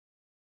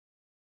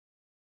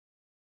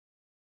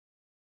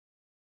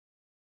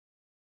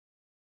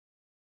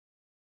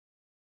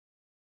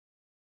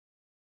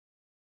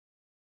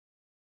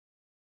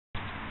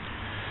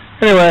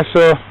Anyway,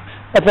 so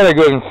I thought I'd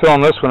go ahead and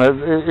film this one.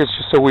 It's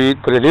just a wheat,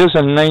 but it is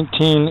a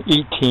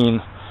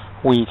 1918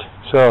 wheat.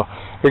 So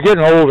they're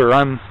getting older.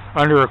 I'm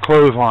under a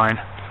clothesline.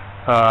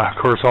 Of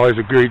course, always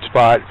a great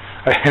spot.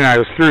 And I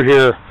was through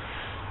here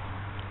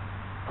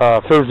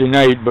Thursday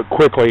night, but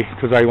quickly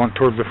because I went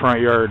towards the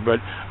front yard. But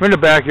I'm in the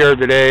backyard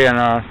today, and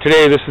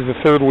today this is the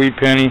third wheat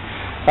penny.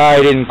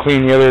 I didn't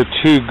clean the other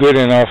two good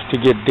enough to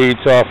get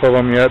dates off of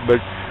them yet,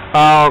 but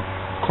I'll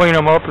clean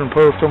them up and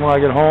post them when I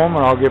get home,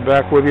 and I'll get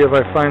back with you if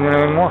I find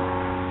anything more.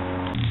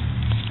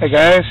 Hey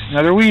guys,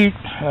 another wheat.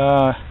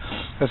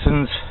 This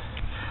one's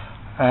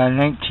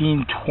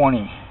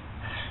 1920,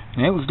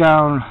 and it was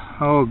down,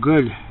 oh,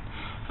 good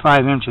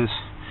 5 inches.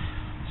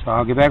 So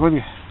I'll get back with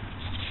you.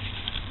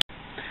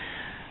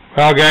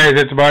 Well guys,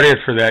 that's about it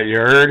for that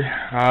yard.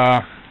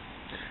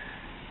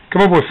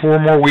 Come up with 4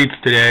 more wheats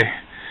today.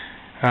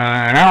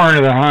 An hour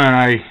into the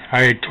hunt,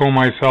 I told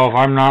myself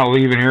I'm not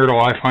leaving here till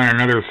I find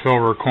another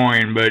silver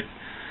coin, but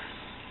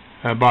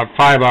about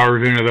 5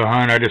 hours into the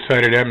hunt, I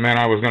decided that meant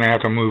I was going to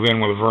have to move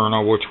in with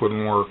Verna, which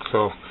wouldn't work.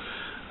 So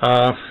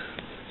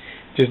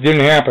just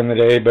didn't happen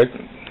today, but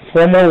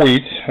 4 more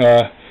wheats,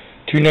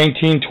 2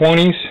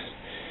 1920s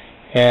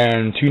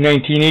and 2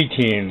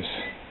 1918s.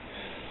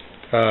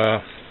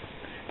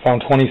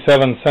 Found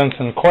 27 cents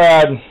in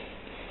clad.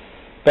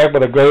 Back by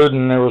the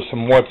garden, there were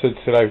some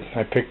whatsits that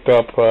I picked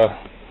up,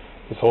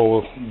 this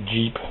whole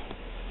Jeep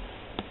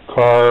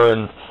car,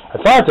 and I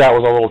thought that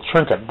was a little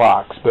trinket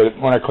box, but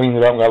when I cleaned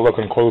it up and got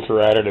looking closer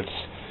at it, it's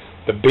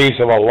the base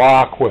of a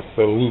lock with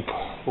the loop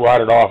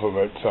rotted off of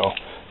it, so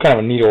kind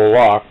of a neat old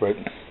lock, but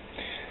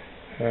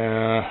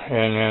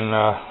and then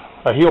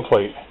a heel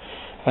plate.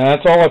 And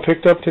that's all I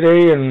picked up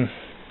today, and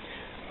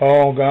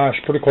oh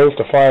gosh, pretty close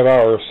to 5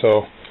 hours.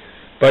 So,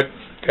 but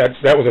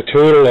that was a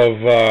total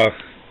of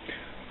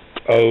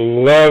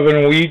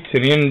 11 wheats,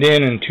 an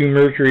indent, and 2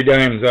 mercury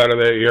dimes out of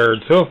that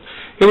yard. So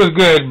it was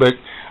good, but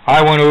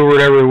I went over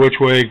it every which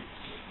way,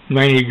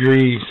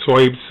 90-degree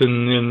swipes,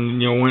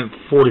 and you know, went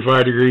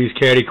 45 degrees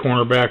caddy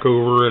corner back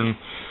over, and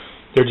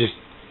they're just,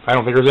 I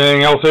don't think there's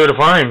anything else there to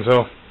find.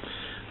 So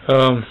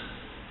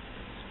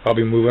I'll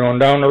be moving on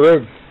down the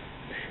road.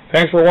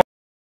 Thanks for watching.